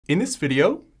In this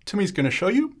video, Timmy's going to show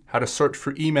you how to search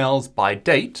for emails by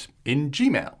date in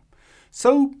Gmail.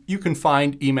 So you can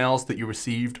find emails that you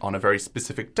received on a very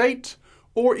specific date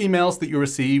or emails that you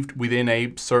received within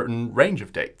a certain range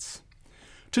of dates.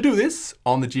 To do this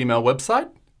on the Gmail website,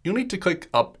 you'll need to click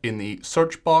up in the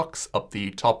search box up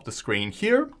the top of the screen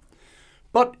here.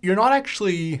 But you're not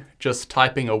actually just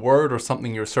typing a word or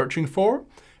something you're searching for.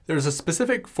 There's a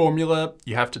specific formula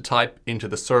you have to type into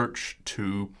the search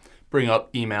to bring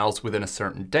up emails within a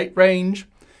certain date range.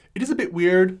 It is a bit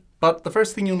weird, but the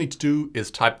first thing you'll need to do is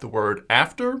type the word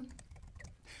after,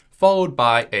 followed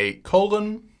by a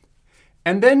colon,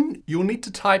 and then you'll need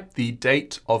to type the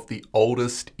date of the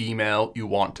oldest email you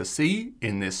want to see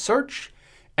in this search,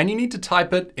 and you need to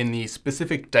type it in the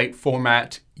specific date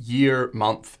format, year,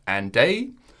 month, and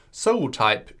day. So we'll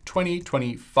type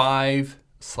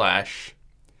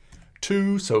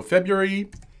 2025/2, so February,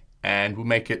 and we'll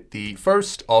make it the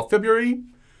 1st of February.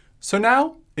 So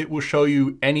now it will show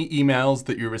you any emails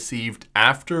that you received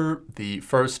after the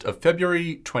 1st of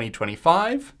February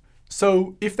 2025.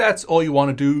 So if that's all you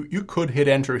want to do, you could hit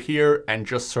enter here and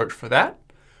just search for that.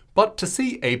 But to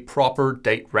see a proper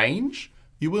date range,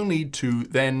 you will need to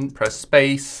then press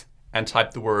space and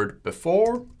type the word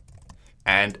before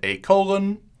and a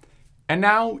colon. And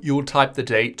now you will type the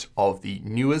date of the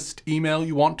newest email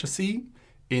you want to see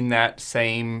in that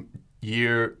same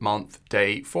year, month,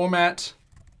 day format.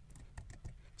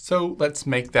 So let's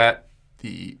make that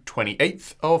the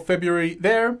 28th of February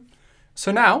there.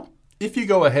 So now, if you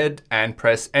go ahead and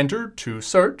press enter to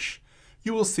search,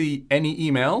 you will see any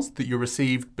emails that you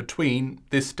received between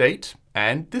this date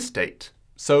and this date.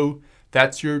 So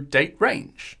that's your date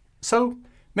range. So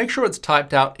make sure it's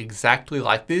typed out exactly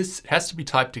like this. It has to be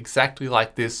typed exactly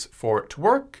like this for it to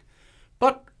work.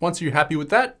 But once you're happy with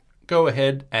that, go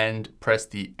ahead and press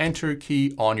the enter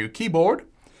key on your keyboard,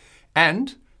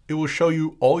 and it will show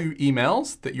you all your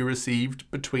emails that you received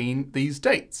between these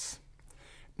dates.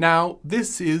 Now,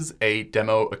 this is a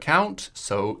demo account,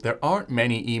 so there aren't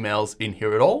many emails in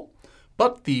here at all,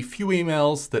 but the few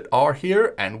emails that are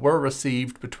here and were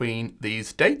received between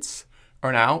these dates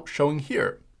are now showing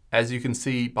here, as you can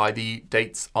see by the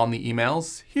dates on the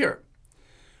emails here.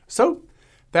 So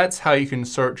that's how you can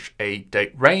search a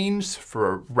date range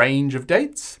for a range of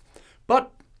dates.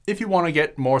 But if you want to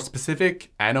get more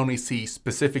specific and only see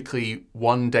specifically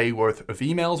one day worth of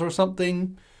emails or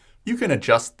something, you can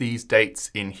adjust these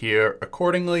dates in here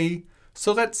accordingly.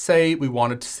 So let's say we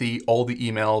wanted to see all the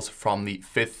emails from the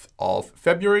 5th of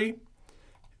February.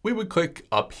 We would click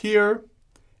up here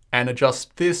and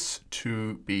adjust this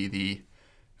to be the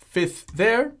 5th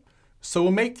there. So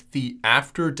we'll make the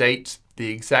after date the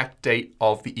exact date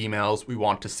of the emails we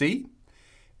want to see.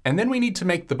 And then we need to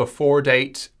make the before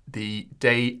date the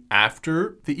day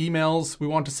after the emails we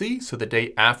want to see. So the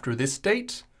day after this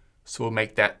date. So we'll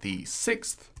make that the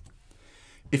 6th.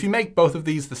 If you make both of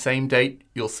these the same date,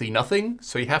 you'll see nothing.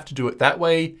 So you have to do it that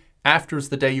way. After is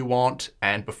the day you want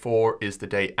and before is the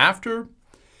day after.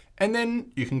 And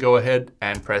then you can go ahead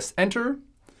and press enter.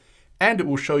 And it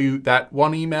will show you that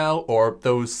one email or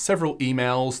those several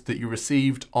emails that you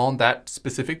received on that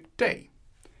specific day.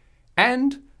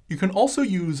 And you can also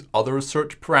use other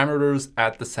search parameters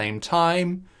at the same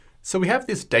time. So we have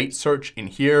this date search in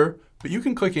here, but you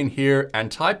can click in here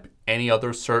and type any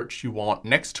other search you want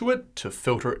next to it to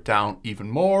filter it down even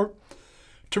more.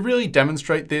 To really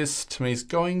demonstrate this, Timmy's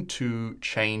going to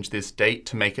change this date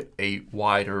to make it a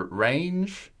wider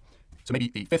range. So maybe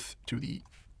the 5th to the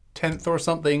 10th or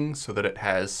something, so that it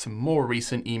has some more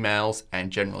recent emails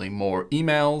and generally more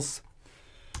emails.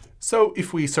 So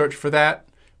if we search for that,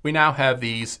 we now have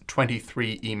these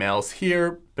 23 emails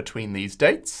here between these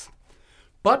dates.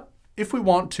 But if we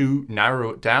want to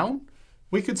narrow it down,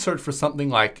 we could search for something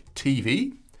like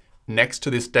TV next to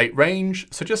this date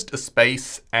range. So just a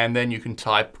space, and then you can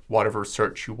type whatever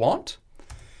search you want.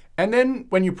 And then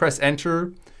when you press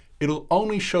enter, it'll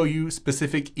only show you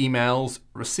specific emails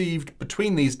received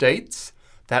between these dates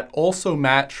that also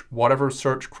match whatever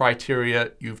search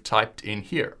criteria you've typed in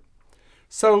here.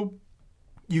 So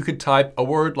you could type a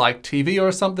word like TV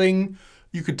or something.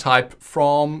 You could type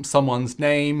from someone's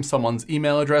name, someone's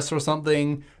email address or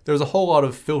something. There's a whole lot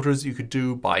of filters you could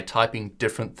do by typing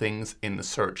different things in the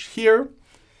search here.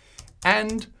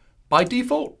 And by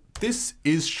default, this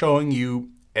is showing you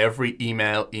every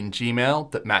email in Gmail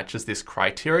that matches this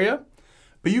criteria,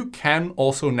 but you can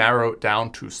also narrow it down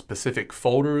to specific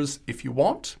folders if you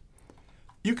want.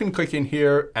 You can click in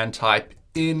here and type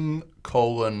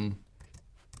in:"inbox"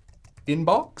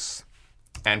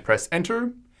 and press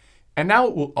enter. And now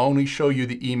it will only show you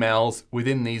the emails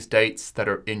within these dates that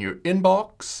are in your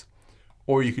inbox.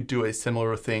 or you could do a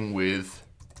similar thing with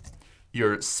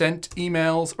your sent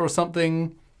emails or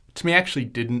something. To me, I actually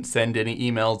didn't send any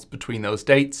emails between those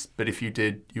dates, but if you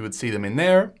did, you would see them in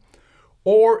there.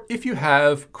 Or if you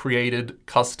have created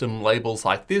custom labels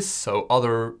like this, so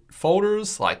other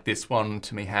folders like this one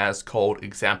to me has called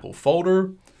example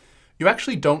folder, you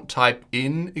actually don't type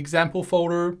in example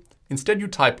folder. Instead, you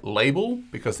type label,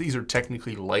 because these are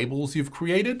technically labels you've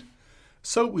created.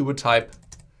 So we would type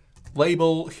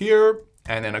label here,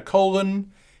 and then a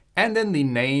colon, and then the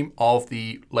name of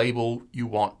the label you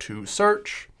want to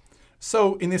search.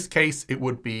 So in this case, it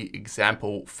would be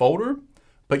example folder,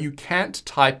 but you can't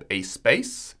type a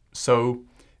space. So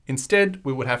instead,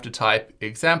 we would have to type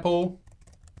example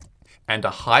and a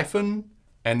hyphen,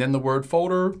 and then the word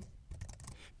folder.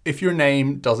 If your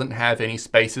name doesn't have any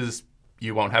spaces,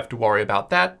 you won't have to worry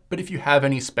about that. But if you have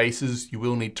any spaces, you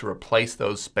will need to replace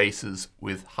those spaces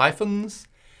with hyphens.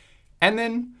 And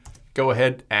then go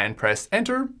ahead and press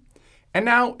enter. And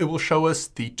now it will show us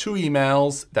the 2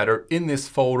 emails that are in this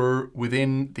folder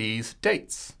within these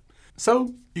dates.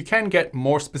 So you can get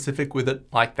more specific with it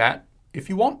like that if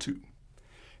you want to.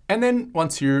 And then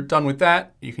once you're done with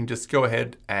that, you can just go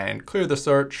ahead and clear the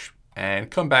search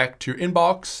and come back to your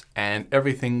inbox, and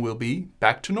everything will be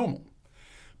back to normal.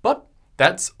 But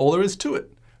that's all there is to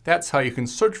it. That's how you can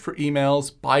search for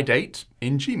emails by date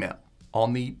in Gmail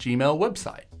on the Gmail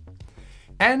website.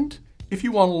 And if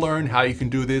you want to learn how you can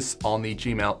do this on the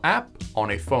Gmail app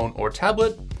on a phone or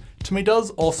tablet, Tomy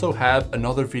does also have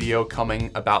another video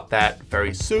coming about that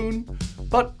very soon.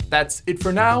 But that's it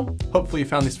for now. Hopefully you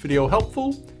found this video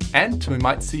helpful, and Tomy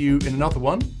might see you in another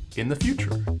one in the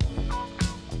future.